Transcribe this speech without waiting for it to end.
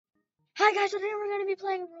Hi guys, today we're going to be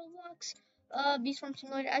playing Roblox Beast Farm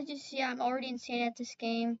Simulator. As you see, I'm already insane at this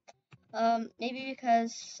game. Maybe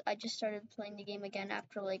because I just started playing the game again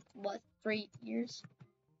after like, what, 3 years?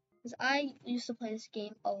 Because I used to play this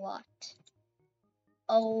game a lot.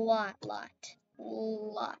 A lot.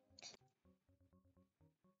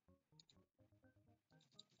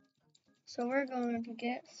 So we're going to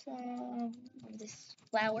get some of this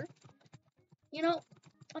flour. You know,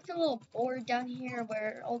 I feel a little bored down here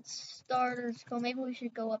where old starters go. Maybe we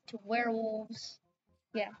should go up to werewolves.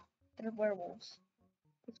 Yeah, they're werewolves.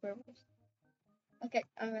 It's werewolves. Okay,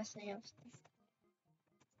 I'm messing up.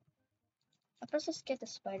 I'll first let's get the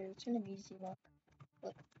spider. It's gonna be easy. Look.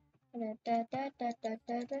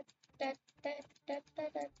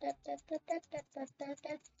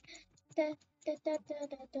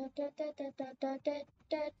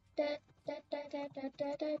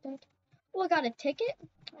 Oh, I got a ticket?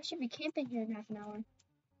 I should be camping here in half an hour.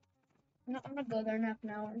 I'm gonna go there in half an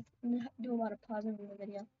hour. I'm gonna do a lot of pausing in the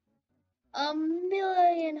video.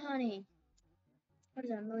 1,000,000 honey. What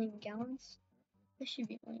is that, 1,000,000 gallons? This should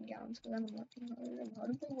be 1,000,000 gallons because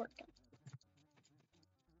I'm working.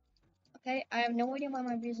 Okay, I have no idea why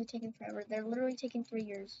my videos are taking forever. They're literally taking 3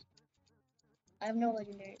 years. I have no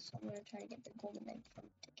legendaries, so I'm gonna try to get the golden egg from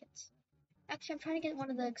the tickets. Actually, I'm trying to get one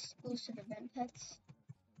of the exclusive event pets.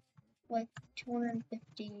 Like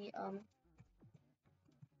 250,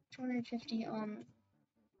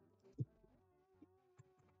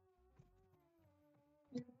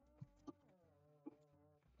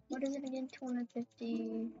 what is it again?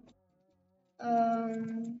 250,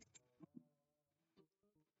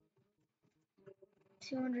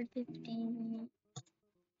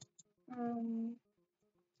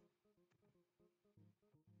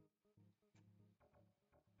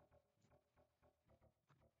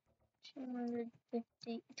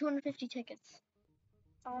 250, 250 tickets.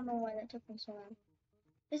 I don't know why that took me so long.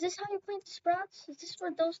 Is this how you plant the sprouts? Is this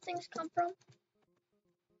where those things come from?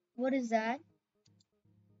 What is that?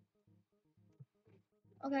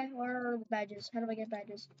 Okay, where are the badges? How do I get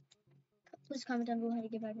badges? Please comment down below how to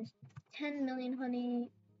get badges. 10,000,000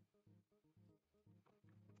 honey.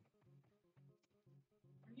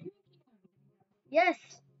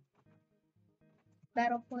 Yes!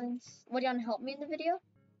 Battle points. What, do you want to help me in the video?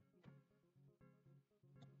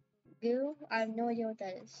 Goo? I have no idea what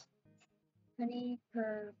that is. Honey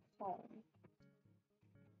per pollen.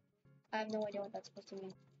 I have no idea what that's supposed to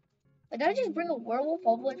mean. But did I just bring a werewolf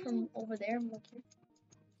all the way from over there? I'm looking.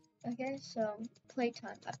 Okay, so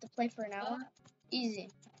playtime. I have to play for an hour. Easy.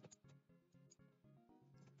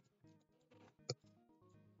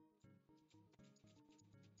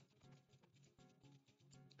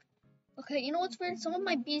 Okay, you know what's weird? Some of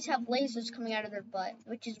my bees have lasers coming out of their butt,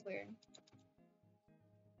 which is weird.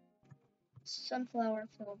 Sunflower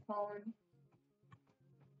filled pollen.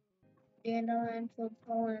 Dandelion filled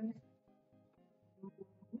pollen.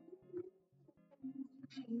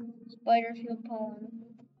 Spider filled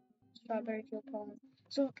pollen. Strawberry filled pollen.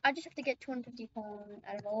 So I just have to get 250 pollen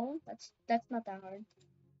out of all. That's not that hard.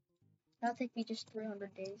 That'll take me just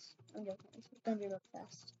 300 days. I'm joking. It's gonna be real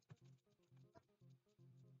fast.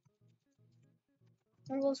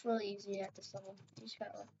 Werewolf's really easy at this level. You just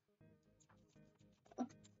gotta. Oh,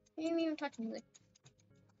 he didn't even touch me. Like,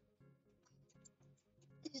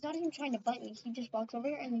 he's not even trying to bite me. He just walks over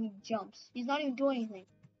here and then he jumps. He's not even doing anything.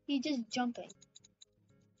 He's just jumping.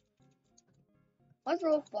 Why does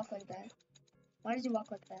Werewolf walk like that? Why does he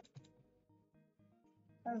walk like that?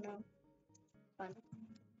 I don't know. Fine.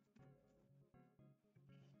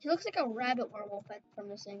 He looks like a rabbit werewolf from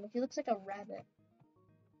this thing. He looks like a rabbit.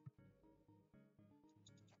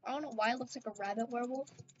 I don't know why it looks like a rabbit werewolf,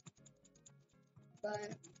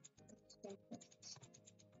 but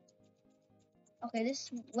okay,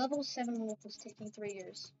 this level 7 wolf is taking 3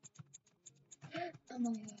 years. Oh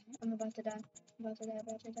my god, I'm about to die. I'm about to die.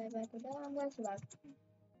 I'm gonna survive.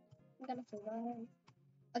 I'm gonna survive.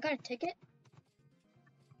 I got a ticket,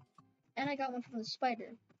 and I got one from the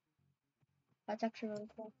spider. That's actually really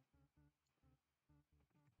cool.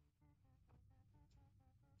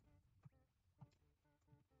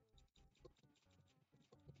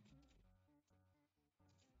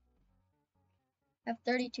 I have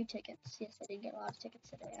 32 tickets. Yes, I did get a lot of tickets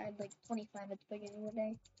today. I had like 25 at the beginning of the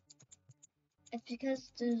day. It's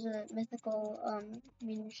because there's a mythical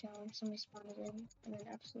meteor shower and somebody spawned it in and then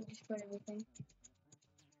absolutely destroyed everything.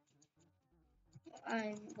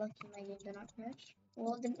 I'm lucky my game did not crash.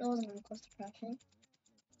 Well, it wasn't even close to crashing.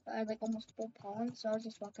 I had like almost full pollen, so I was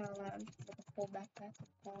just walking around with a full backpack of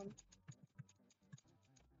pollen.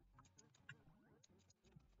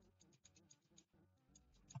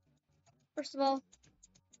 First of all,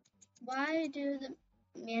 Why do the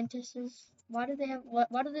mantises? Why do they have?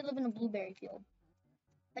 Why do they live in a blueberry field?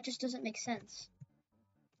 That just doesn't make sense.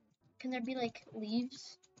 Can there be like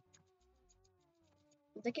leaves?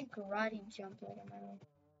 They can karate jump like a man.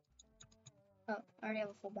 Oh, I already have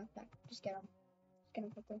a full backpack. Just get them. Just get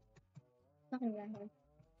them quickly. Not gonna be that hard.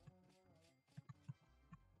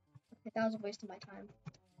 Okay, that was a waste of my time.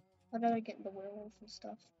 I'd rather get the werewolf and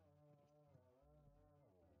stuff.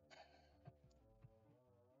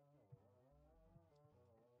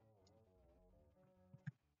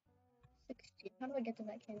 How do I get to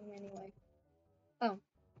that canyon anyway? Oh.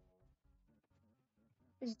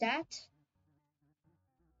 Is that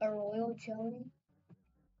a royal jelly?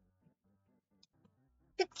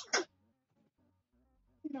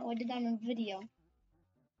 No, I did that on video.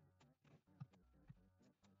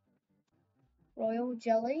 Royal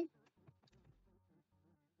jelly?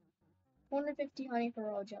 150 honey for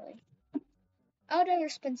royal jelly. I would rather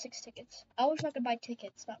spend 6 tickets. I wish I could buy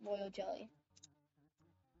tickets, not royal jelly.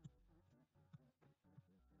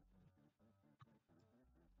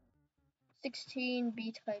 $16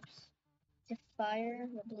 B types. To fire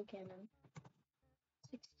the blue cannon.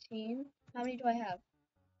 16. How many do I have?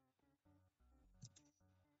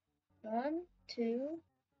 1, 2,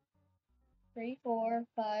 3, 4,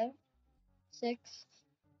 5, 6,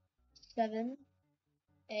 7,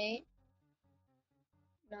 8,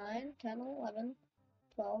 9, 10, 11,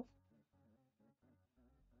 12.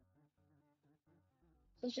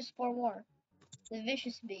 So it's just 4 more. The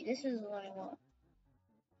vicious bee. This is the one I want.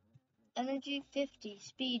 Energy 50,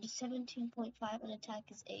 speed 17.5, and attack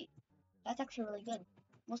is 8. That's actually really good.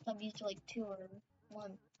 Most of them used to like 2 or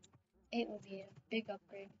 1. 8 would be a big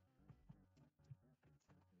upgrade.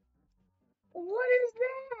 What is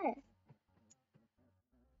that?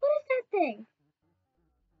 What is that thing?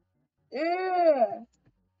 Ugh.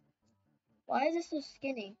 Why is it so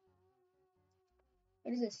skinny?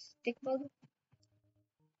 What is this? Stick bug?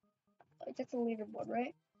 Oh, that's a leaderboard,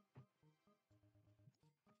 right?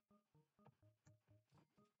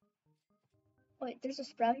 Wait, there's a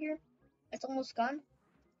sprout here? It's almost gone?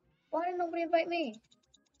 Why didn't nobody invite me?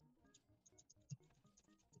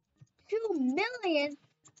 2 million?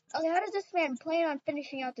 Okay, how does this man plan on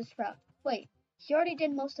finishing out this sprout? Wait, he already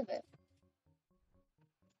did most of it.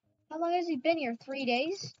 How long has he been here? 3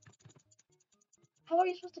 days? How are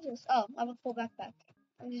you supposed to do this? Oh, I have a full backpack.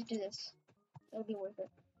 I'll just do this. It'll be worth it.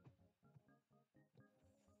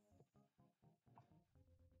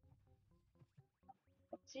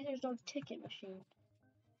 See, there's no ticket machine.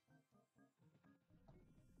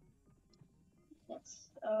 That's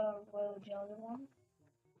a royal jelly one.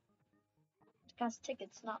 It costs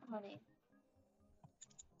tickets, not honey.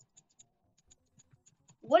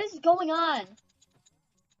 What is going on?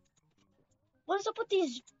 What is up with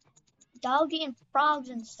these doggy and frogs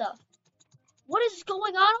and stuff? What is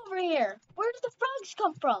going on over here? Where did the frogs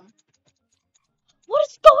come from? What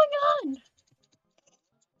is going on?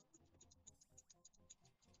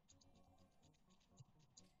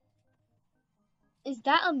 Is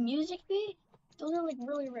that a music bee? Those are like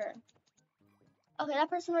really rare. Okay, that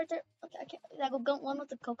person right there. Okay, I can't. That one with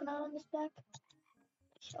the coconut on his back.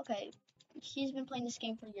 Okay, he's been playing this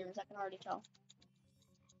game for years. I can already tell.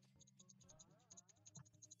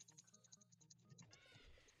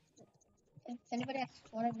 If anybody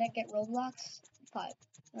wanted to get Roblox, 5.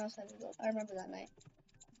 I remember that night.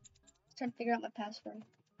 Trying to figure out my password.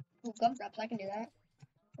 Ooh, gumdrops, I can do that.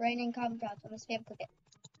 Raining gumdrops. I'm gonna spam click it.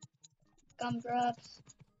 Gumdrops.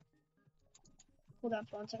 Cool down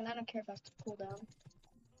for 1 second. I don't care if that's cool down.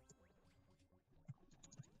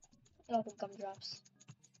 All the gumdrops.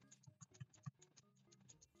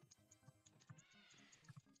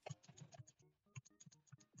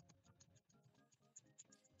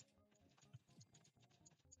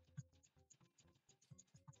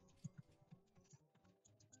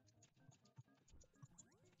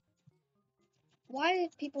 Why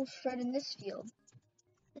did people shred in this field?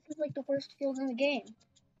 This is like the worst field in the game.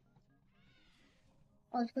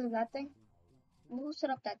 Oh, it's because of that thing? Who set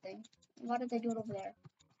up that thing? Why did they do it over there?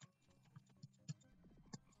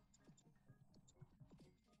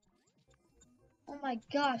 Oh my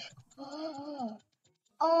gosh.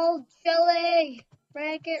 Oh, jelly!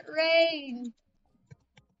 Make it rain!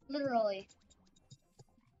 Literally.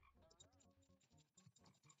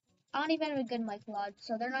 I don't even have a good mic lodge,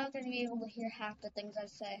 so they're not going to be able to hear half the things I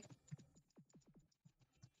say.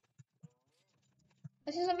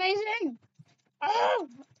 This is amazing! Oh!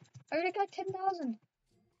 I already got 10,000.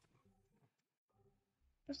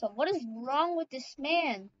 First of all, what is wrong with this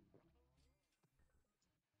man?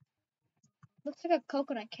 Looks like a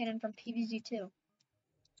coconut cannon from PvZ2.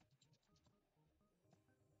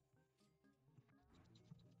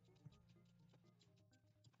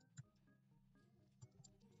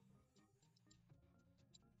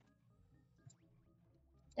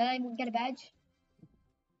 Did I get a badge?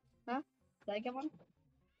 Huh? Did I get one?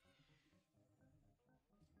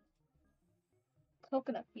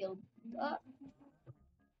 Coconut field. Uh,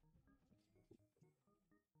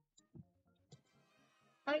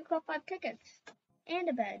 I got 5 tickets. And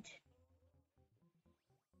a badge.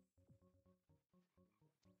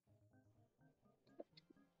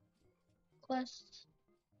 Quests.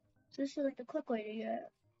 So this is like the quick way to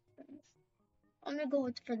get. I'm gonna go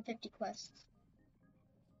with for the 50 quests.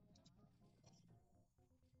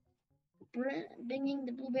 Bringing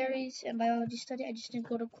the blueberries and biology study. I just didn't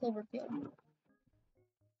go to Cloverfield.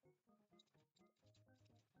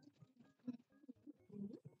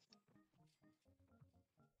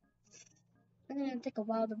 I'm gonna take a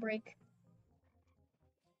while to break.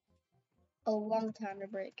 A long time to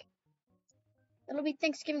break. It'll be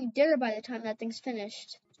Thanksgiving dinner by the time that thing's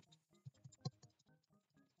finished.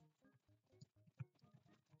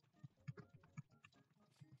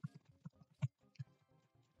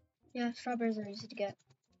 Yeah, strawberries are easy to get.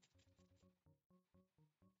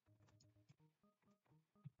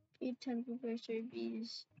 Feed 10 blueberries, 3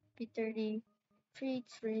 bees, feed 30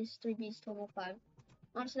 treats, raise 3 bees, total 5.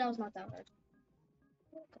 Honestly, that was not that hard.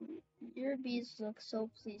 Your bees look so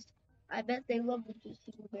pleased. I bet they love the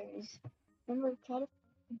juicy blueberries. Remember, try to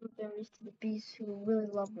feed blueberries to the bees who really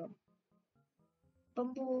love them.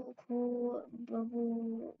 Bumble, cool,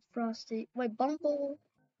 bubble, frosty. Wait, bumble,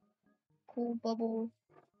 cool, bubble,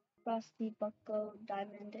 frosty, bucko,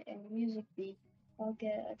 diamond, and music bee. I'll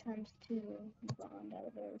get a ×2 bond out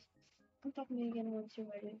of those. Come talk to me again once you're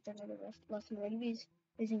ready for another lesson. Ready bees,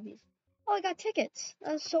 raising bees. Oh, I got tickets.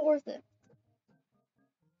 That's so worth it.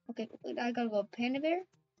 Okay, I gotta go. Panda bear.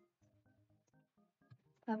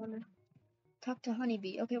 I wanna talk to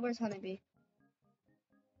honeybee. Okay, where's honeybee?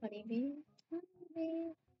 Honeybee.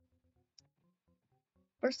 Honeybee.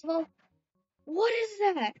 First of all, what is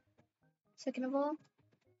that? Second of all,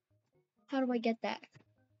 how do I get that?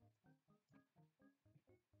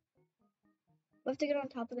 Do I have to get on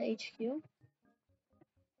top of the HQ?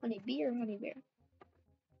 Honeybee or honey bear?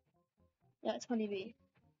 Yeah, it's honeybee.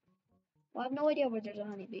 Well, I have no idea where there's a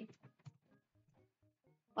honeybee.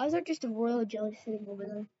 Why is there just a royal jelly sitting over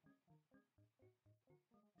there?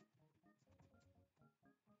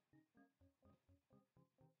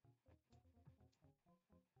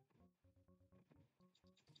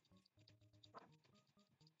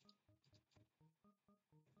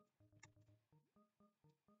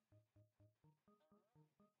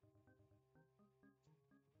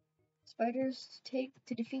 Spiders take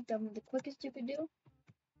to defeat them. The quickest you could do?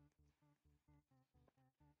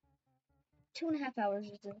 2.5 hours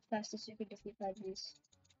is the fastest you could defeat 5 bees.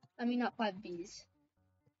 I mean, not 5 bees.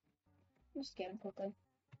 Just scan quickly.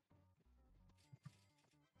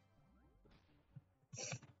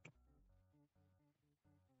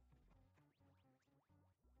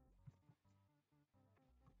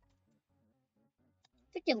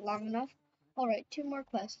 Took you long enough. Alright, 2 more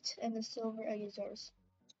quests, and the silver egg is yours.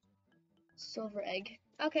 Silver egg.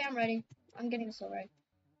 Okay, I'm ready. I'm getting a silver egg.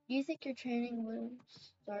 Do you think your training will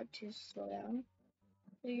start to slow down?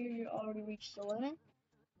 So you already reached the limit?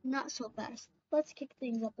 Not so fast. Let's kick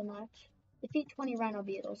things up a notch. Defeat 20 rhino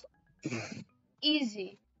beetles.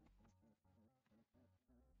 Easy.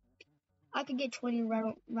 I could get 20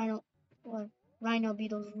 rhino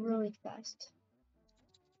beetles really fast.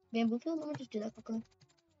 Bamboo field? Let me just do that quickly.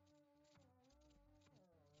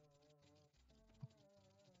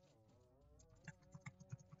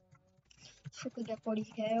 Let's quickly get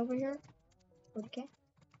 40k over here. 40k. It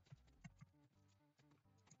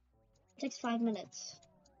takes 5 minutes.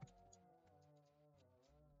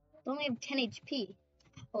 I only have 10 HP.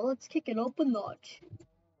 Well, let's kick it up a notch.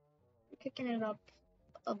 Kicking it up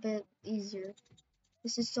a bit easier.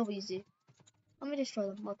 This is so easy. Let me destroy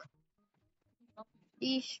them. Look.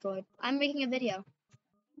 Destroyed. I'm making a video.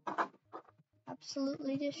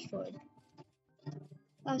 Absolutely destroyed.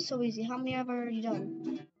 That was so easy. How many have I already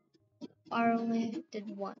done? I only did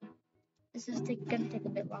 1. This is gonna take a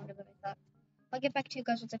bit longer than I thought. I'll get back to you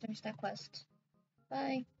guys once I finish that quest.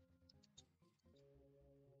 Bye.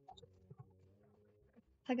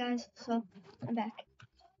 Hi guys, so I'm back.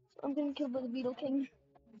 So I'm getting killed by the Beetle King.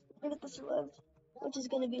 I get to survive, which is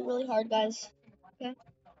gonna be really hard, guys. Okay?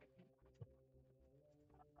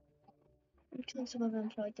 I'm killing some of them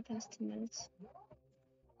for like the past 10 minutes.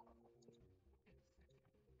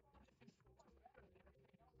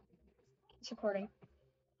 It's recording.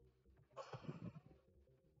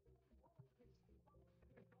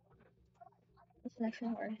 This is actually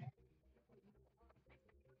hard.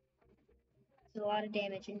 There's a lot of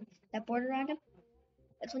damage, and that border around him,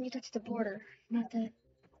 that's when you touch the border, not the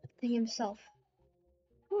thing himself.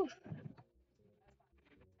 Whew.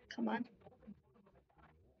 Come on.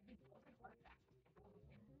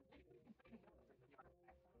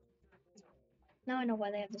 Now I know why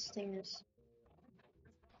they have the stingers.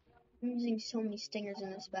 I'm using so many stingers in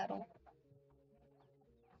this battle.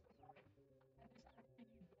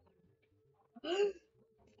 There's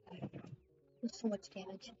so much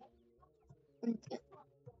damage. And,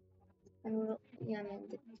 yeah, man,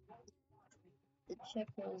 the chick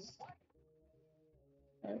was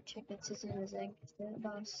chick that's his name is Egg, the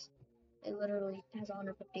boss. It literally has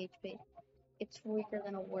 150 HP. It's weaker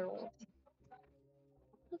than a werewolf.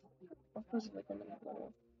 Of course it's weaker than a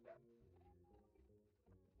werewolf.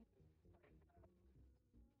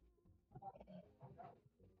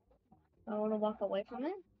 I want to walk away from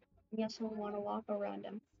it. Yes, I want to walk around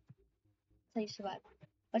him. That's how you survive.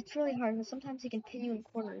 But it's really hard because sometimes he can pin you in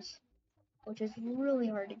corners, which is really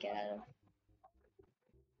hard to get out of.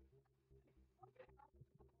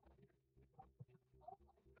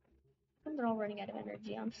 They're all running out of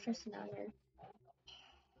energy. I'm stressing out here.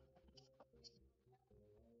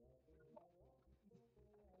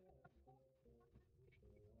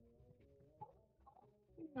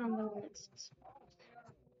 I'm the next.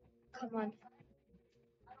 Come on.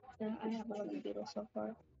 Yeah, I have 11 beetles so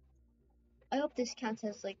far. I hope this counts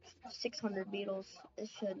as like 600 beetles. It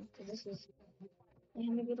should, because this is. How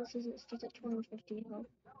many beetles is it? It's just at 250 health.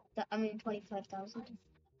 I mean 25,000.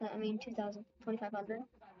 I mean 2,000. 2,500.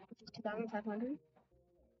 Which is 2,500.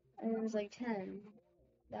 And it was like 10.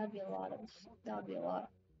 That would be a lot of. That would be a lot.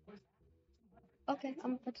 Okay,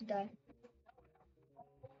 I'm about to die.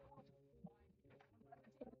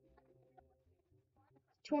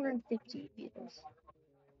 250 beetles.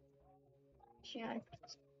 Yeah.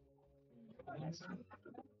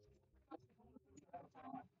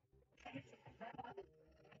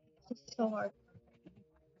 It's so hard.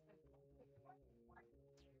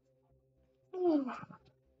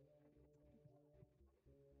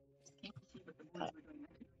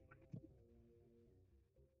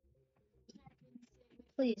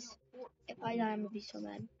 Please. If I die, I'm gonna be so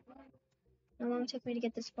mad. How long it took me to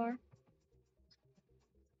get this far?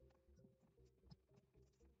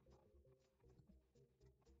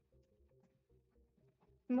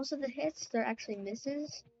 Most of the hits, they're actually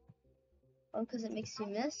misses. Oh, because it makes you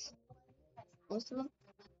miss. Most of them.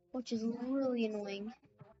 Which is really annoying.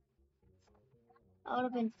 I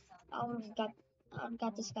would have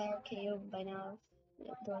got this guy RKO by now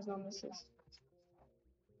if there was no misses.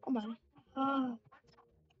 Oh my. Ah,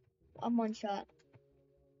 I'm one shot.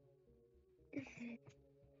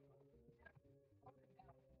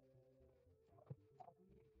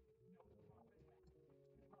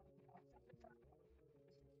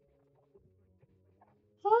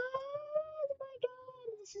 Oh my god,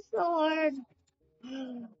 this is so hard.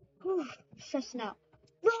 Whew, stressing out.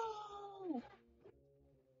 No!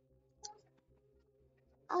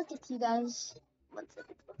 I'll get to you guys. 1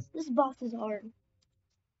 second. This boss is hard.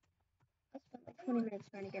 I spent like 20 minutes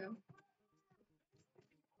trying to get him.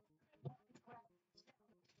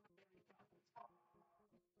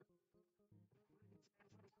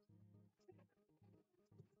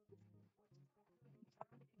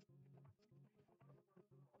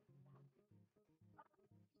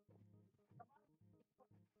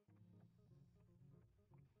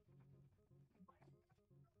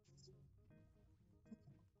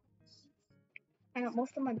 I got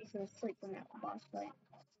most of my beats asleep from that boss fight.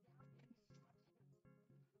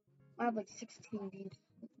 I have like 16 beats,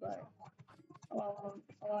 but a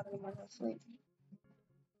lot of them are asleep.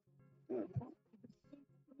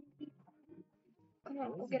 Come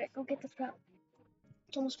on, go get it. Go get the trap.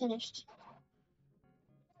 It's almost finished.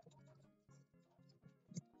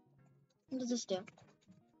 What does this do?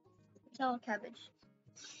 Tell cabbage.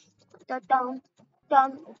 Dun, dun,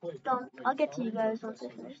 dun. I'll get to you guys once I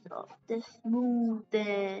finish off this smooth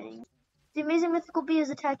thing. The amazing mythical bee is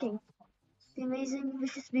attacking. The amazing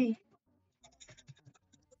vicious bee.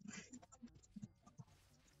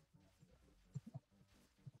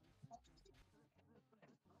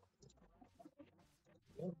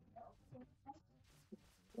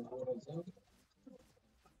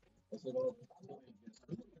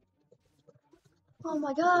 Oh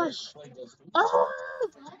my gosh. Oh,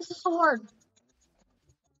 this is so hard.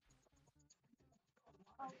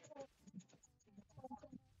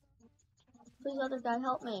 Please, other guy,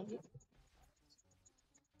 help me.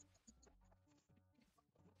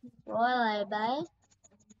 Roll, bye.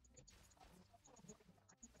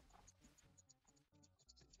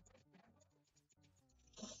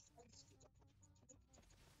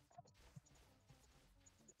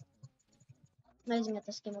 Amazing at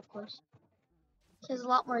this game, of course. He has a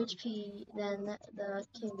lot more HP than the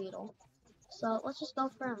King Beetle. So let's just go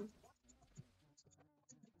for him.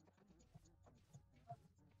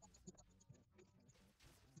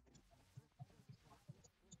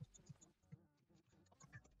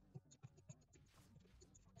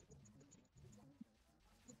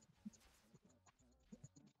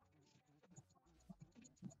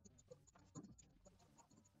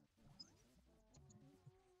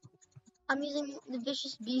 I'm using the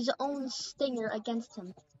Vicious Bee's own stinger against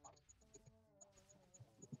him.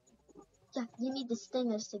 Yeah, you need the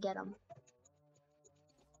stingers to get him.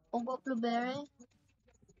 Ogo Blueberry.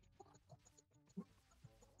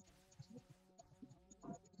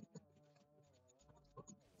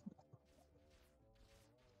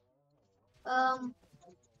 Um,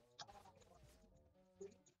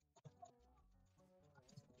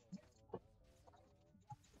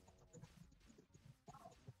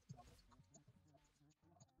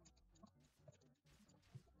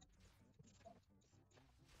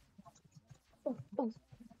 oh, oh,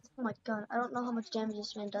 oh my god, I don't know how much damage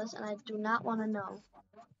this man does, and I do not want to know.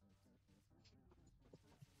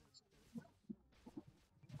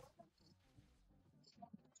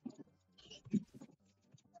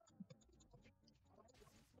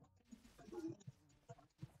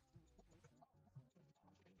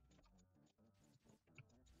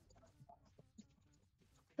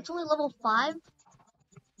 It's only level 5?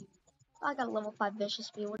 I got a level 5 Vicious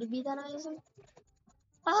Bee. Would it be that amazing?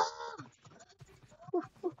 Ah! Ooh,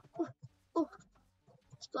 ooh, ooh, ooh.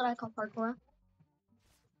 That's what I call parkour.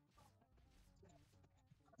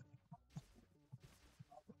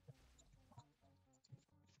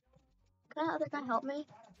 Can that other guy help me?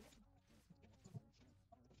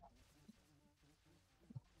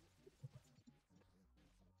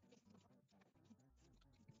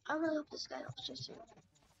 I really hope this guy helps you soon.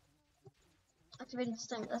 Activated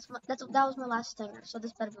stinger. That was my last stinger, so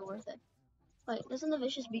this better be worth it. Wait, doesn't the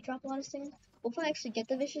Vicious Bee drop a lot of stingers? Well, if I actually get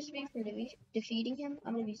the Vicious Bee for defeating him,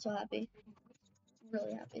 I'm gonna be so happy.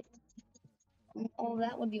 Really happy. All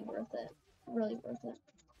that would be worth it. Really worth it.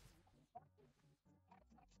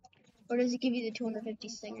 Or does it give you the 250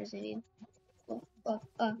 stingers you need?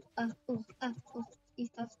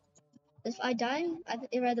 If I die,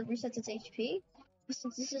 it rather resets its HP. But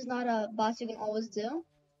since this is not a boss you can always do,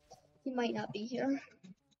 he might not be here.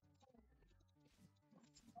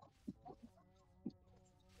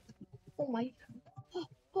 Oh my.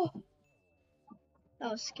 Oh,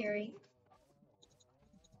 that was scary.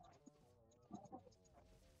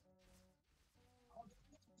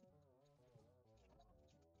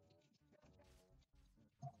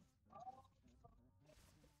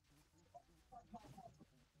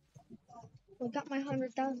 I got my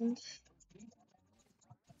 100,000.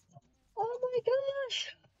 Oh my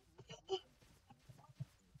gosh!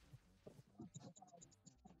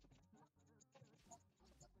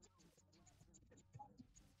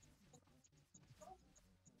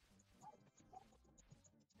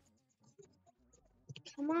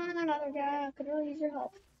 Come on, another guy. I could really use your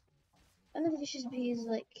help. I know the Vicious Bee is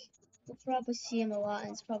like, you'll probably see him a lot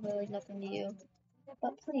and it's probably like nothing to you.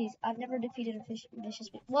 But please, I've never defeated a Vicious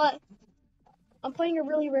Bee. What? I'm fighting a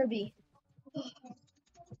really rare bee.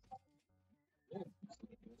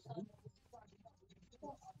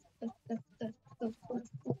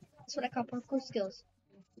 That's what I call parkour skills.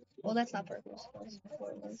 Well, that's not parkour skills.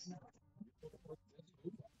 Before it was.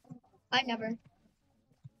 I never.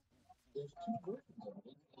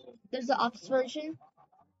 There's the Office version.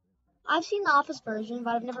 I've seen the Office version,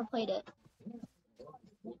 but I've never played it.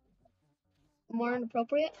 More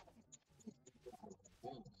inappropriate?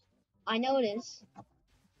 I know it is.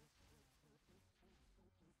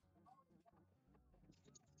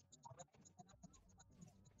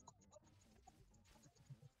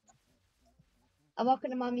 I walk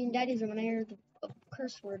into mommy and daddy's room and I hear a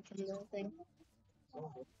curse word from the thing.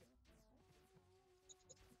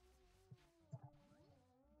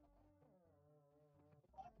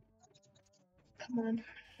 Come on,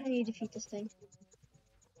 I need to defeat this thing.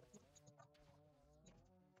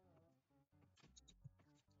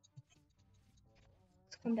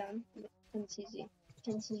 Let's come down. And it's easy.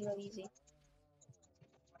 This is real easy.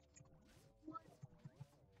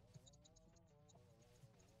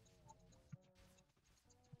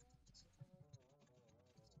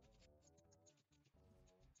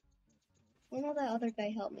 I know that other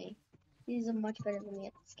guy helped me. He's much better than me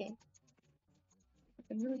at this game.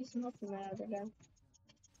 I could really use some help from that other guy. I'm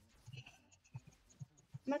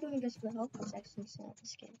not doing just for help, it's actually so at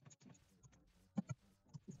this game.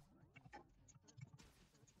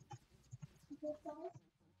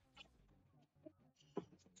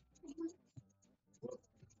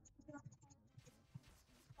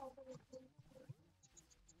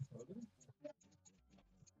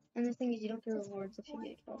 And the thing is, you don't get rewards if you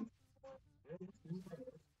get killed.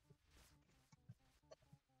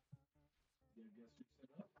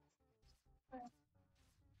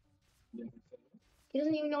 He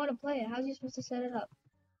doesn't even know how to play it. How's he supposed to set it up?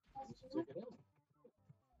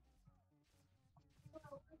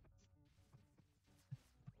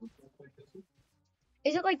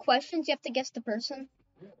 Is it like questions? You have to guess the person?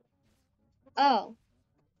 Oh.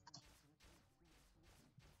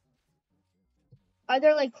 Are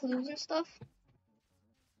there like clues and stuff?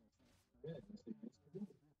 Okay,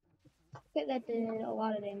 that did a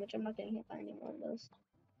lot of damage. I'm not getting hit by any one of those.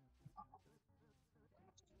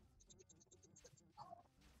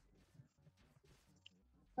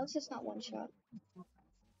 That was just not one shot.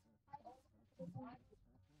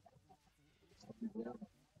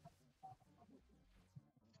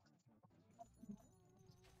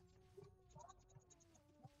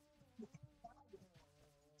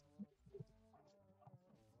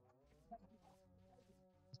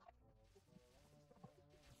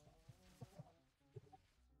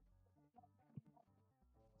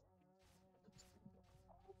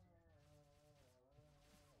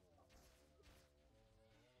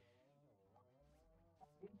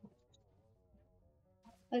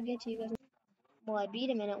 I'll get to you guys. Well, I beat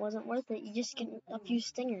him and it wasn't worth it. You just get a few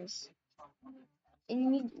stingers. And you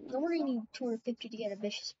need, normally you need 250 to get a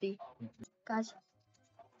vicious bee. Guys,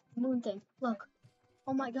 moon thing, look.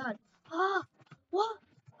 Oh my god. Ah! What?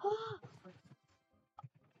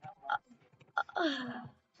 Ah!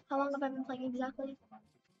 How long have I been playing exactly?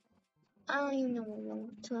 I don't even know how long.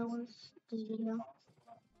 2 hours this video.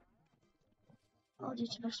 I'll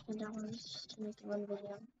just spend hours just to make one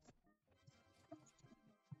video.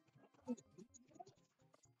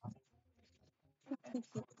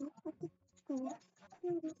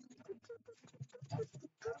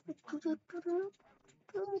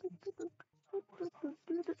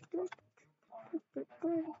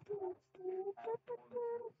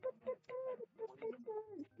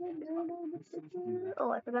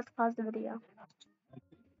 Oh, I forgot to pause the video.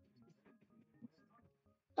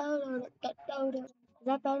 Is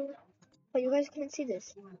that better? But you guys can't see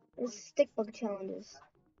this. This is stick bug challenges.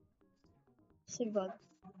 Stick bug.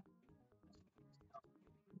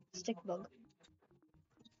 Stick bug.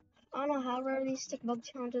 I don't know how rare these stick bug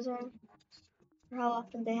challenges are, or how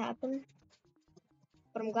often they happen.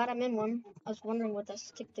 But I'm glad I'm in one. I was wondering what that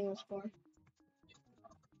stick thing was for.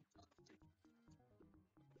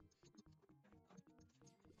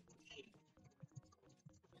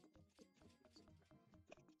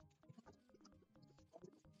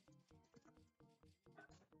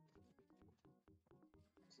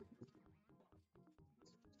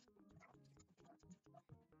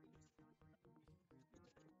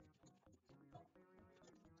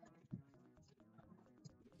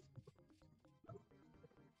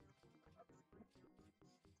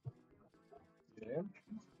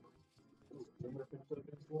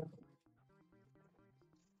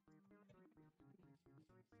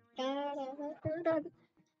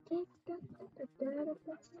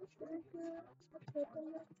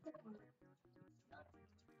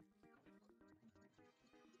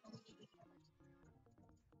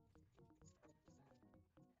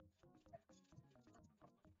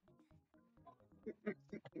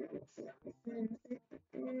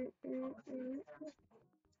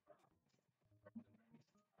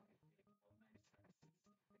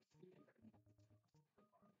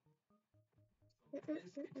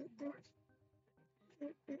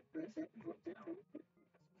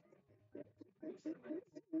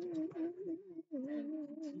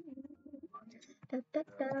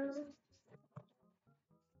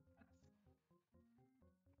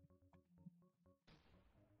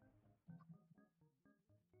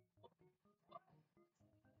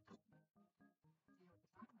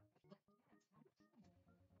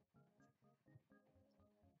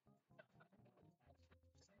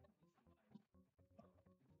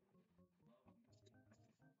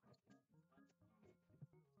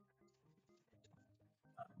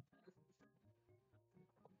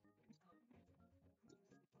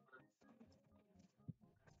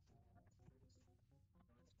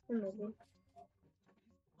 Maybe.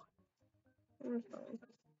 I'm fine.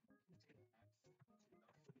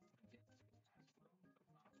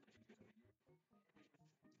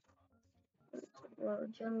 Well,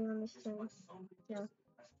 jamming on this thing. Yeah.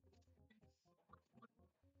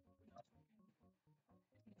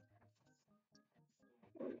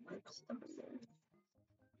 Stuff in there.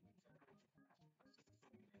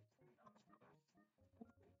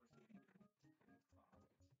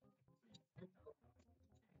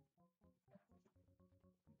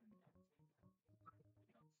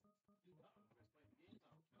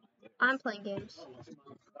 I'm playing games.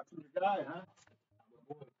 Guy, huh?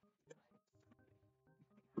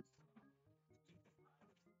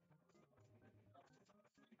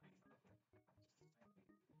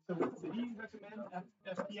 So did he recommend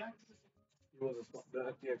FTX? He was the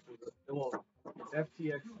FTX was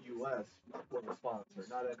FTX US was a sponsor,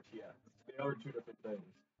 not FTX. They are two different things.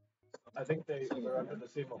 I think they're under the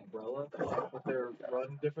same umbrella, but they're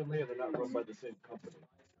run differently and they're not run by the same company.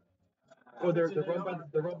 Well, they're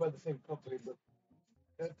run by the same company, but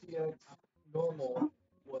FTX normal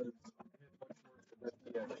was much worse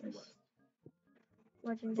than FTX US.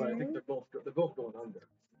 But I think Legendary. they're both going under.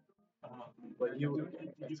 But you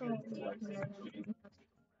It's all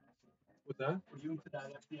what's that? Were you into that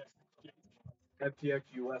FTX exchange? FTX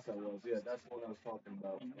US I was, yeah, that's what I was talking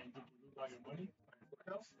about. And did you lose all your money?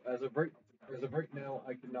 As of right now,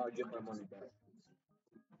 I cannot get my money back.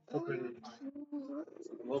 I'm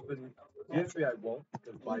hoping the FBI won't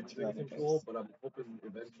because Biden's in control, but I'm hoping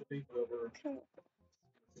eventually whoever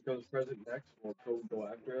becomes president next will go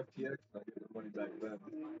after FTX and I get the money back then.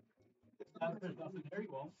 There's nothing there,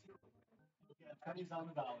 you won't. You'll get pennies on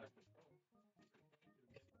the dollar.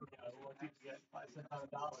 Yeah, well, if you get 5 cents on a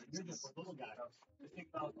dollar, you're just a little guy. Just think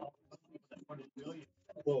about all the people that put in billions.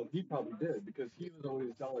 Well, he probably did because he was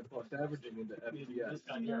always dollar cost averaging into FTX.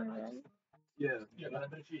 Yeah. Yeah, but I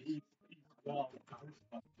bet you he's well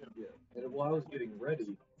diversified too. Yeah. And while I was getting ready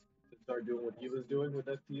to start doing what he was doing with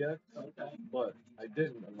FTX, but I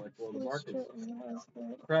didn't. I'm like, well, the market's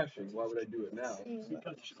crashing. Why would I do it now?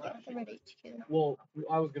 Because it's crashing. Well,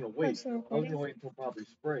 I was gonna wait. I was gonna wait until probably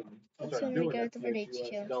spring to start doing FTX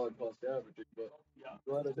US dollar cost averaging, but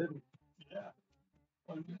glad I didn't. Yeah.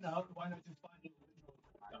 Well, now why not just find it?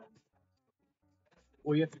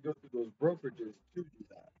 Well, you have to go through those brokerages to do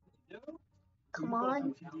that. Come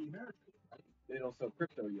on. They don't sell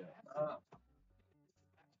crypto yet.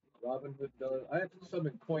 Robinhood does. I have some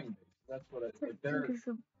in Coinbase. That's what I like.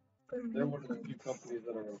 They're one of the few companies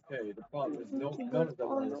that are okay. The problem is none of them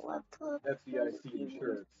are FDIC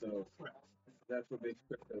insured, so that's what makes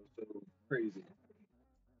crypto so crazy.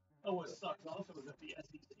 Oh, what sucks also is that the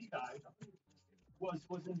SEC guy was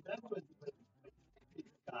in bed with this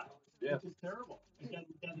guy, which is terrible.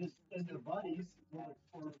 And their buddies were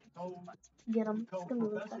Get him.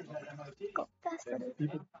 co-professors at MIT. Go faster.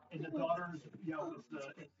 And the daughter's, is the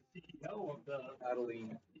CEO of the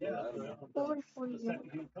Adeline. Yeah, the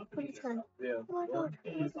second company. Yeah. Oh my god.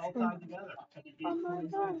 And it's all tied together. And he gave to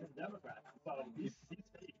the Democrats. So he's safe.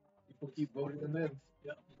 People keep voting them in.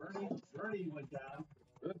 Yeah. Bernie went down.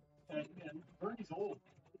 Good. And Bernie's old.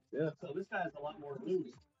 Yeah. So this guy has a lot more to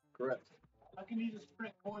lose. Correct. How can you just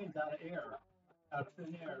print coins out of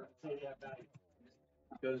thin air, and say they have value?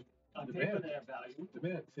 Because on paper they have value.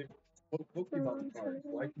 Demand. See, Pokemon cards.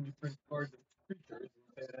 Why can you print cards of creatures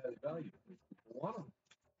and say it has value? People want them.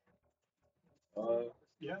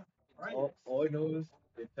 Yeah. Right. All I know is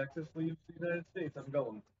if Texas leaves the United States, I'm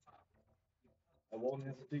going. I won't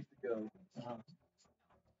hesitate to go.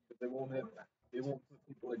 But they won't put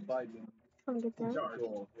people like Biden in charge.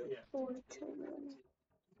 Yeah. 4,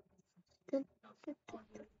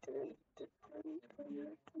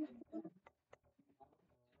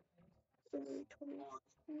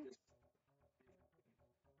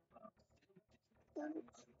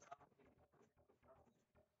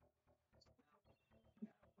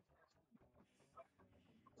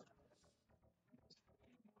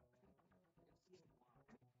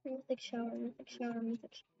 Mythic shower, mythic shower,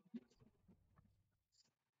 mythic shower.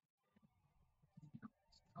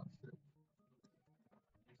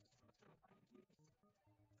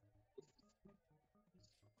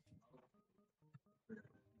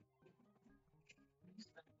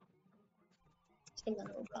 Single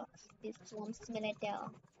little box. This one minute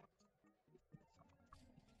down.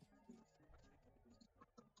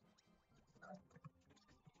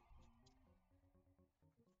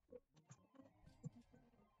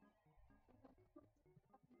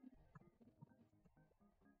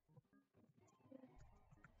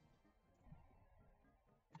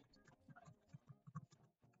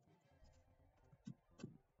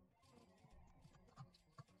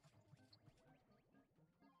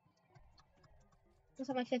 What's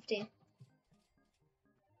on my 50?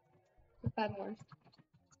 5 more.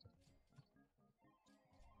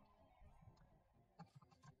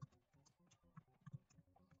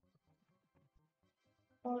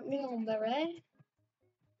 Oh no, Beret.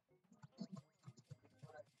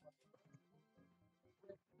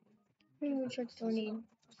 How many more shirts do I need?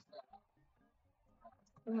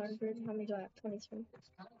 100. How many do I have? 23.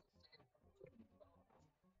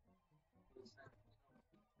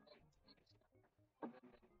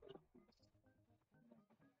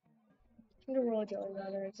 The Royal Jelly,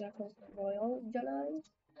 rather exactly. Royal Jelly.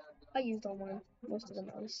 I used all mine, most of the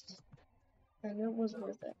most. And it was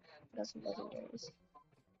worth it. Got some legendaries.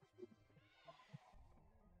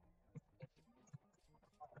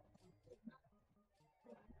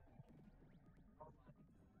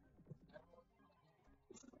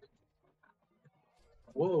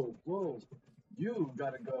 Whoa, whoa. You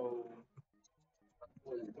gotta go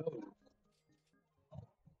where you go.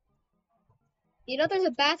 You know there's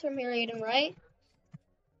a bathroom here, Aiden, right?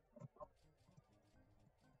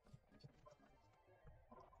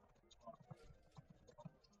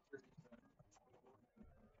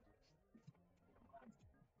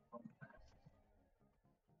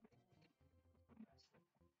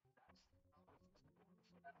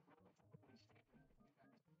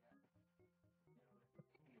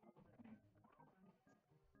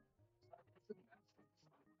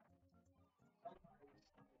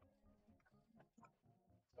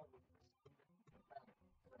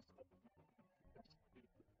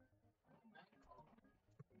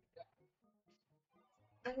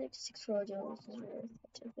 I think 6 Royal Jellies is worth a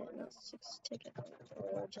ticket, not 6 ticket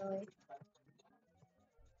Royal Jelly.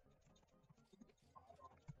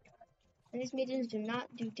 And these mediums do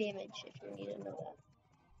not do damage, if you need to know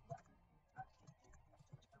that.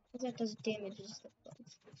 All that does damage is the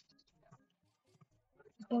bugs.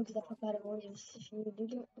 Bugs that pop out of waves. If you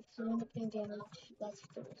end up doing damage, that's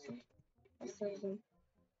the reason. That's the reason.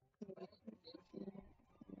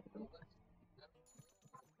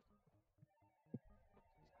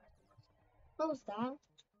 What was that?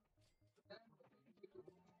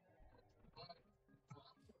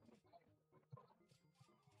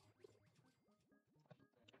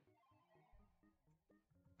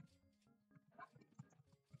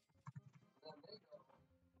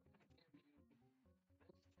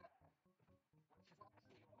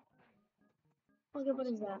 Okay, what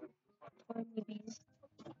is that? 20 bees.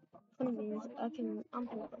 20 bees. I'm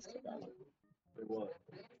gonna list it that. Wait, what?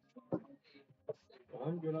 Well,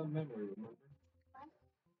 I'm good on memory, remember?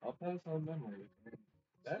 I'll pass on memory.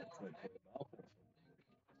 That's like I'll pass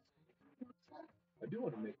on. I do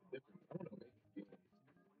want to make a difference. I want to make a game like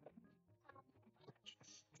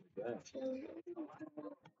that.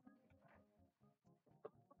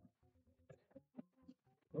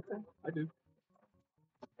 Okay, I do.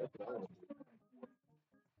 That's what I want to do.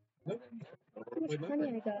 Nope. I How don't much want to play honey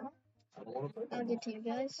memory. I got? I don't want to play I'll memory. get to you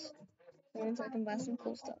guys once I can buy some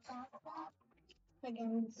cool stuff.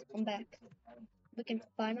 Again, I'm back. We can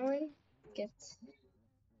finally get.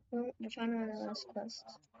 Well, we're trying on our last quest.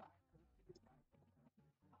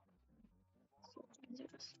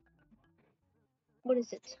 What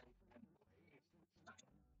is it?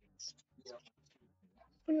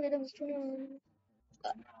 20 items, 21.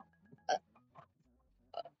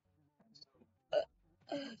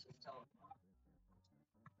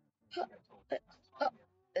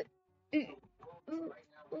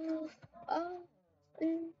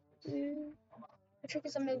 I trick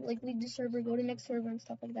is I'm gonna like leave the server, go to next server and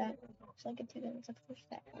stuff like that. So I can take that and push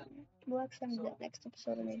that. We'll actually have that next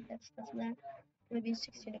episode and maybe that's that. Maybe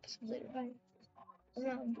 16 episodes later. Bye. I'm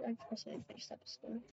not actually finish the episode.